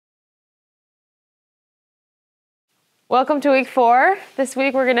Welcome to week 4. This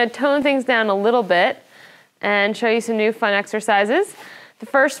week we're going to tone things down a little bit and show you some new fun exercises. The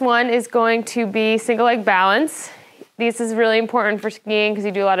first one is going to be single leg balance. This is really important for skiing because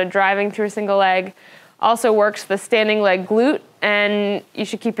you do a lot of driving through a single leg. Also works the standing leg glute, and you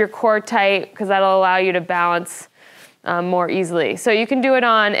should keep your core tight because that'll allow you to balance more easily. So you can do it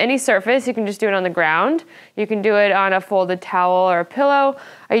on any surface. You can just do it on the ground. You can do it on a folded towel or a pillow.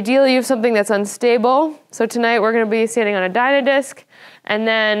 Ideally, you have something that's unstable. So tonight we're going to be standing on a Dynadisc and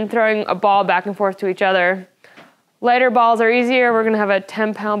then throwing a ball back and forth to each other. Lighter balls are easier. We're going to have a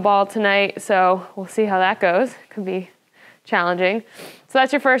 10-pound ball tonight, so we'll see how that goes. Could be challenging. So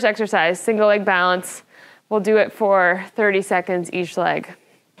that's your first exercise, single leg balance. We'll do it for 30 seconds each leg.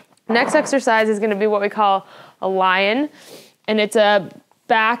 Next exercise is going to be what we call a lion, and it's a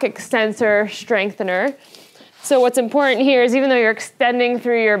back extensor strengthener. So what's important here is even though you're extending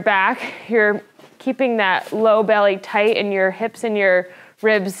through your back, you're keeping that low belly tight and your hips and your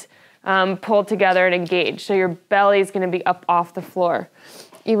ribs pulled together and engaged. So your belly is going to be up off the floor,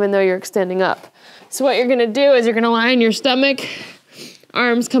 even though you're extending up. So what you're going to do is you're going to lie on your stomach,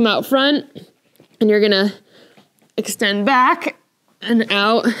 arms come out front, and you're going to extend back and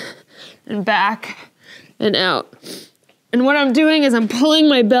out and back and out. And what I'm doing is I'm pulling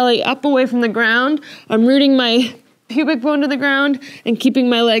my belly up away from the ground. I'm rooting my pubic bone to the ground and keeping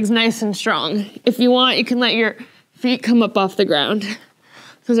my legs nice and strong. If you want, you can let your feet come up off the ground.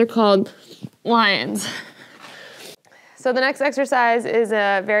 Those are called lions. So the next exercise is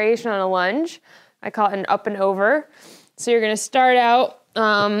a variation on a lunge. I call it an up and over. So you're going to start out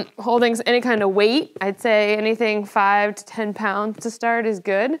holding any kind of weight. I'd say anything 5 to 10 pounds to start is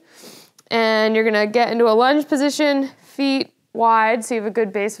good. And you're gonna get into a lunge position, feet wide, so you have a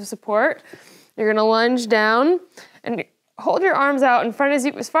good base of support. You're gonna lunge down and hold your arms out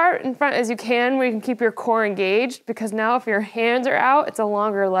as far in front as you can, where you can keep your core engaged, because now if your hands are out, it's a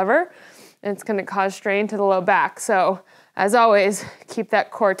longer lever and it's gonna cause strain to the low back. So as always, keep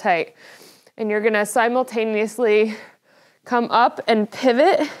that core tight. And you're gonna simultaneously come up and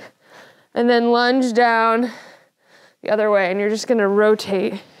pivot and then lunge down the other way, and you're just gonna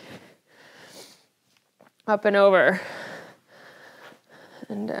rotate up and over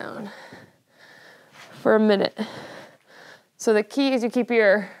and down for a minute. So the key is you keep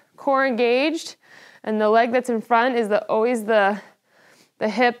your core engaged, and the leg that's in front is always the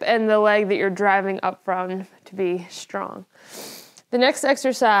hip and the leg that you're driving up from to be strong. The next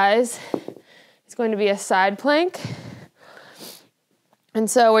exercise is going to be a side plank. And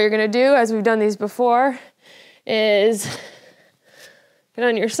so what you're going to do, as we've done these before, is get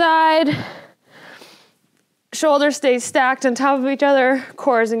on your side. Shoulders stay stacked on top of each other,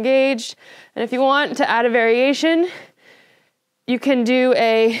 core is engaged. And if you want to add a variation, you can do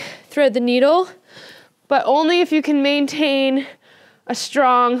a thread the needle, but only if you can maintain a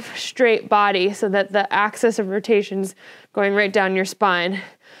strong, straight body so that the axis of rotation's going right down your spine.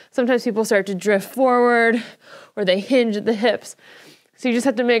 Sometimes people start to drift forward or they hinge at the hips. So you just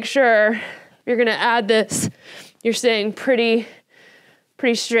have to make sure you're gonna add this, you're staying pretty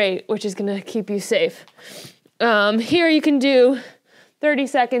straight, which is gonna keep you safe. Here you can do 30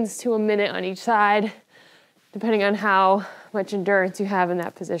 seconds to a minute on each side, depending on how much endurance you have in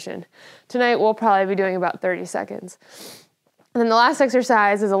that position. Tonight we'll probably be doing about 30 seconds. And then the last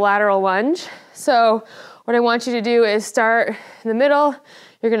exercise is a lateral lunge. So what I want you to do is start in the middle,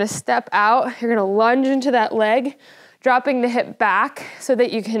 you're gonna step out, you're gonna lunge into that leg, dropping the hip back so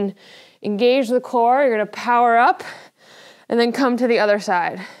that you can engage the core, you're gonna power up, and then come to the other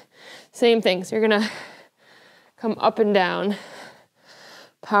side. Same thing, so you're gonna come up and down,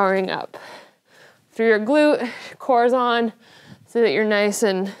 powering up. Through your glute, core's on, so that you're nice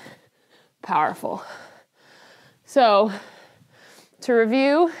and powerful. So, to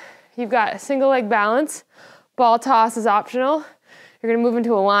review, you've got a single leg balance, ball toss is optional. You're gonna move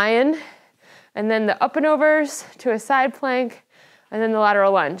into a lion, and then the up and overs to a side plank, and then the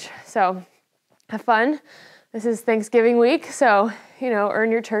lateral lunge. So, have fun. This is Thanksgiving week, so,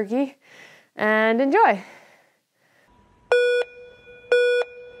 earn your turkey and enjoy.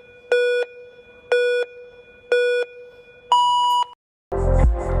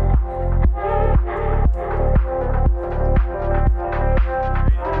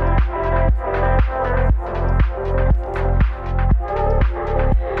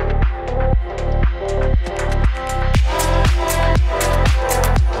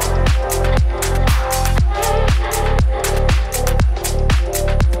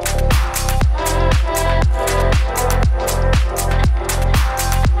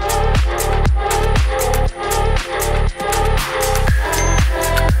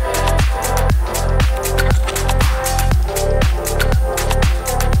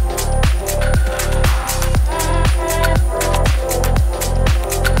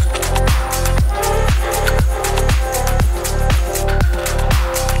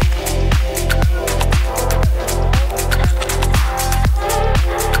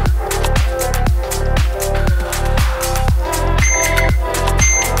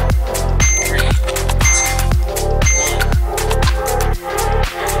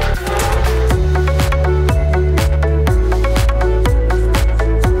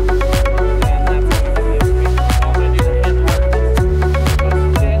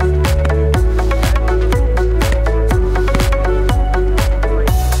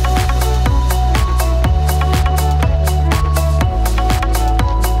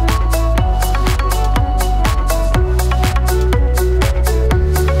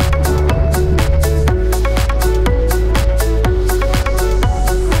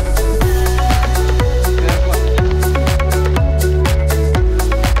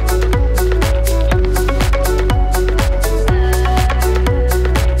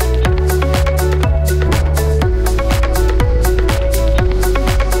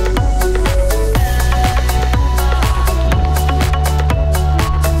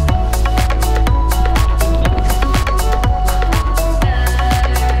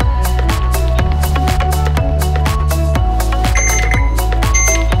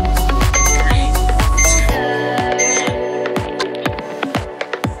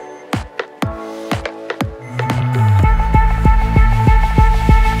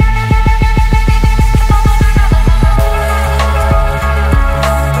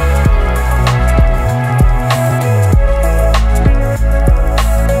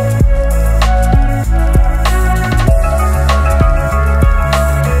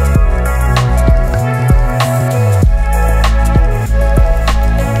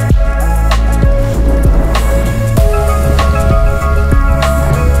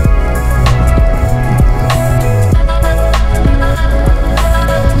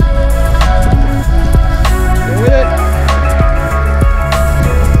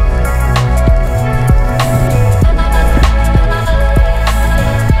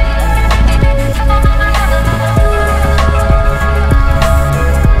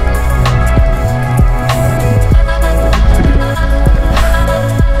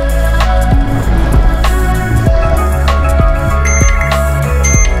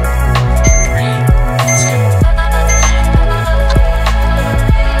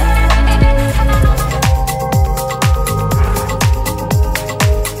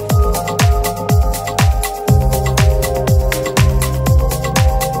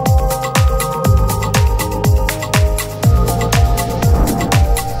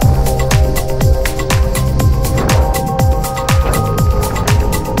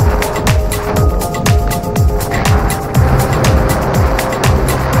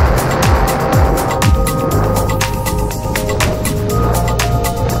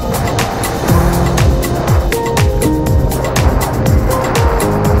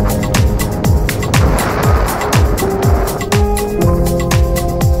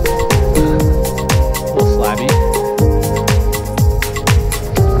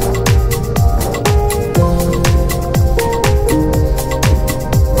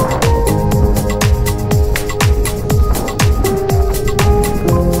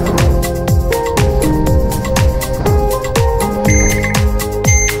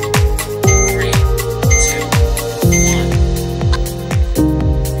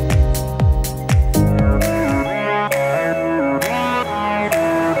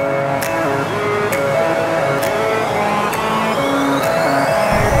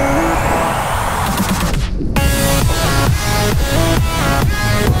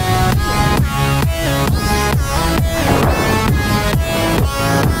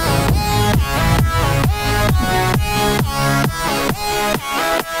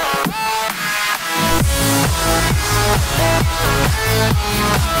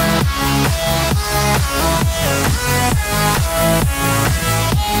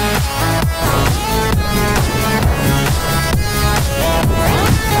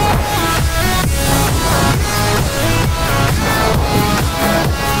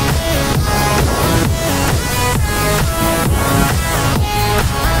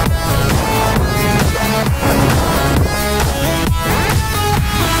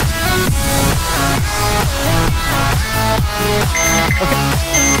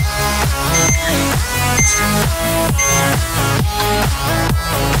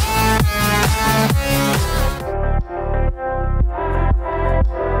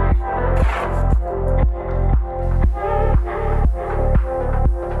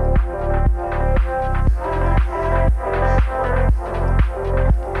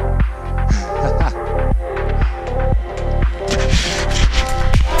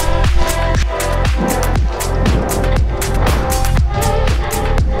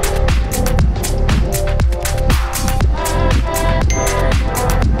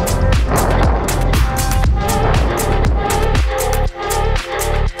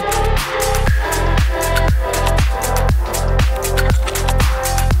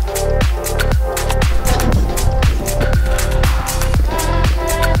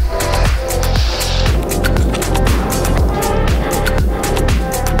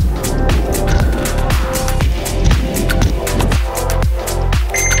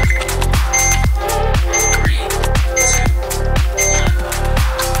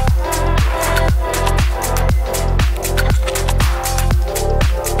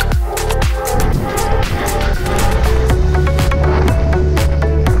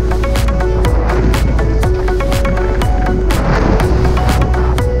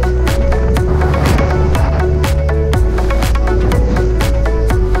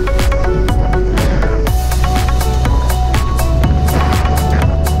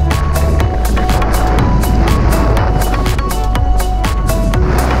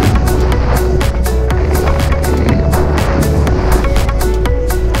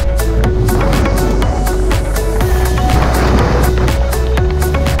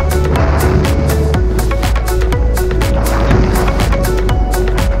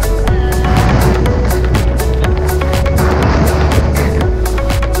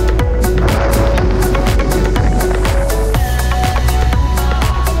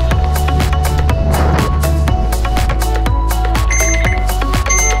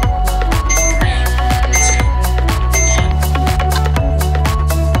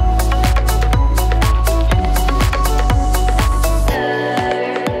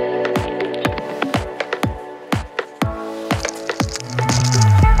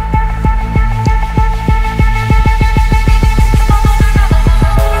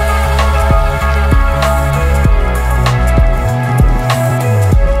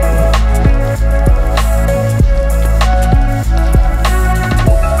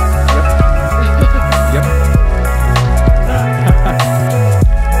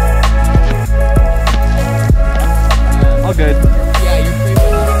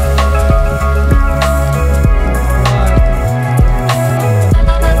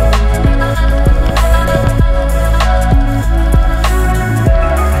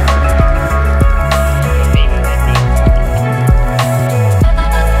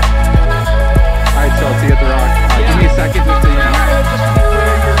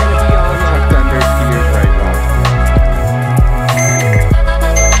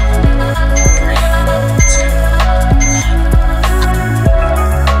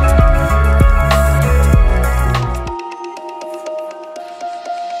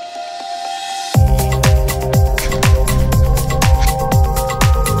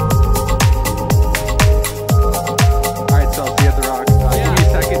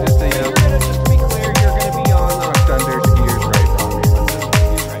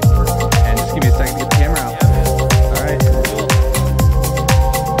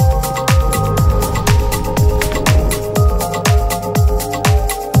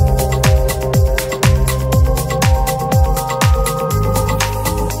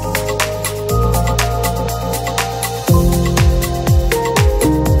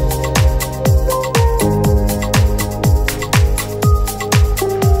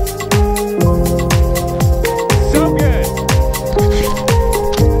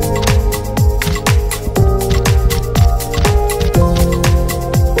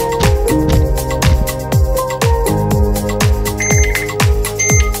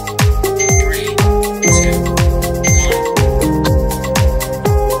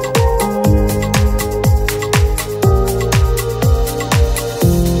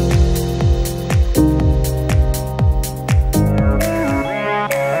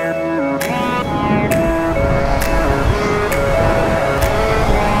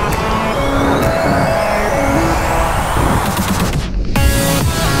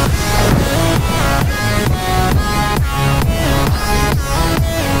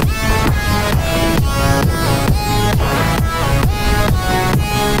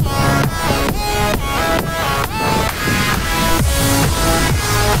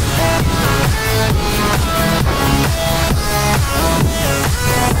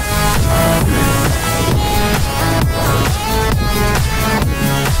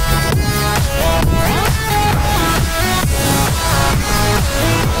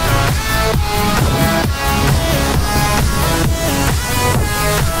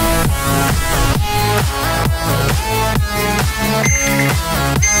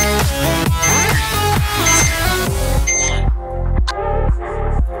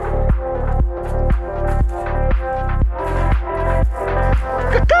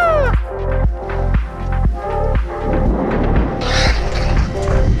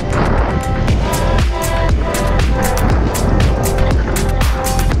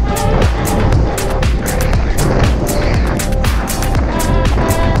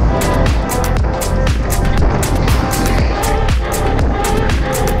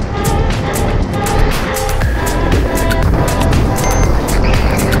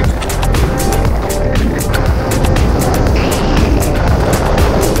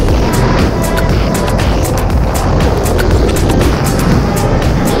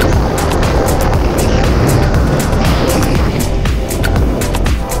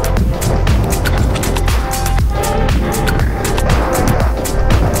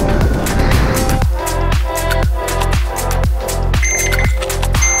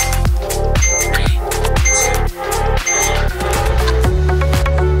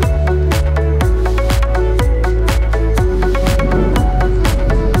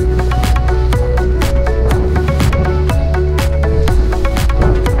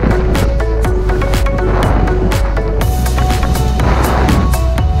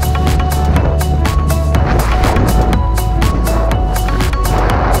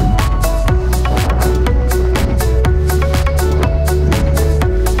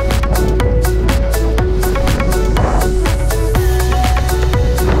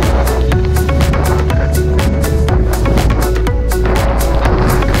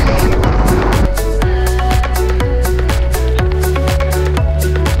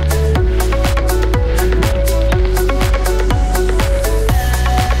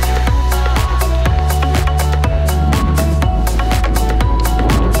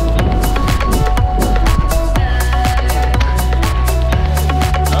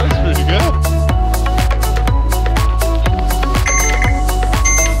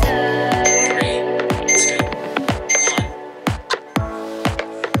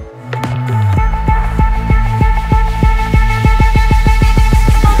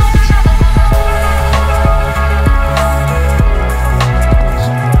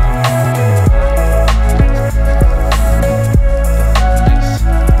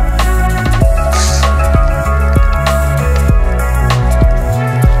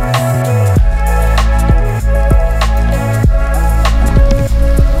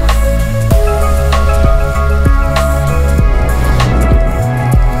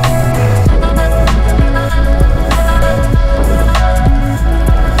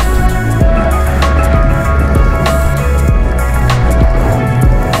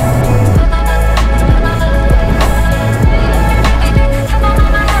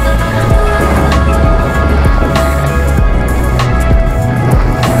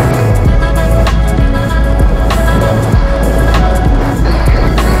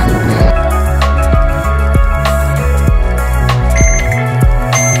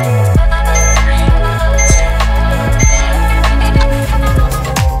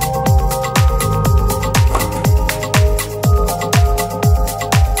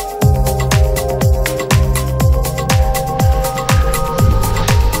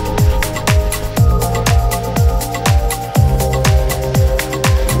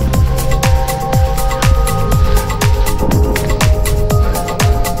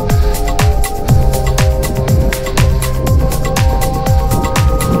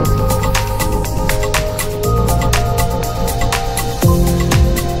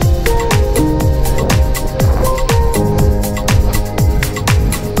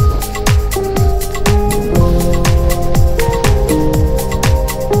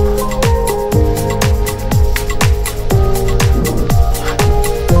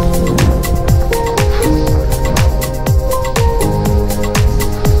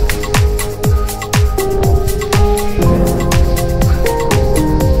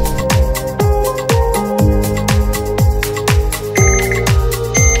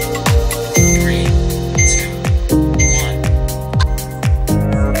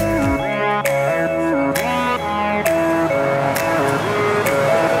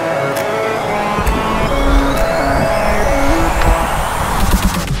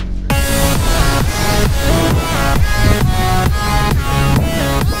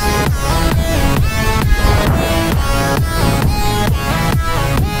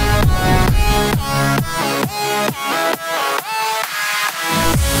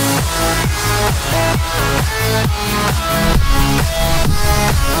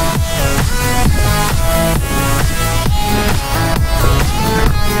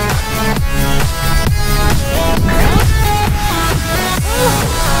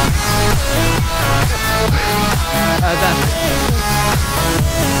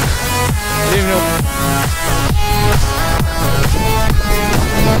 I didn't even know.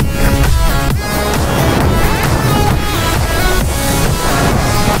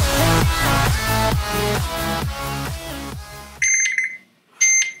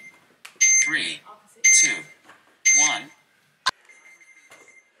 3, 2,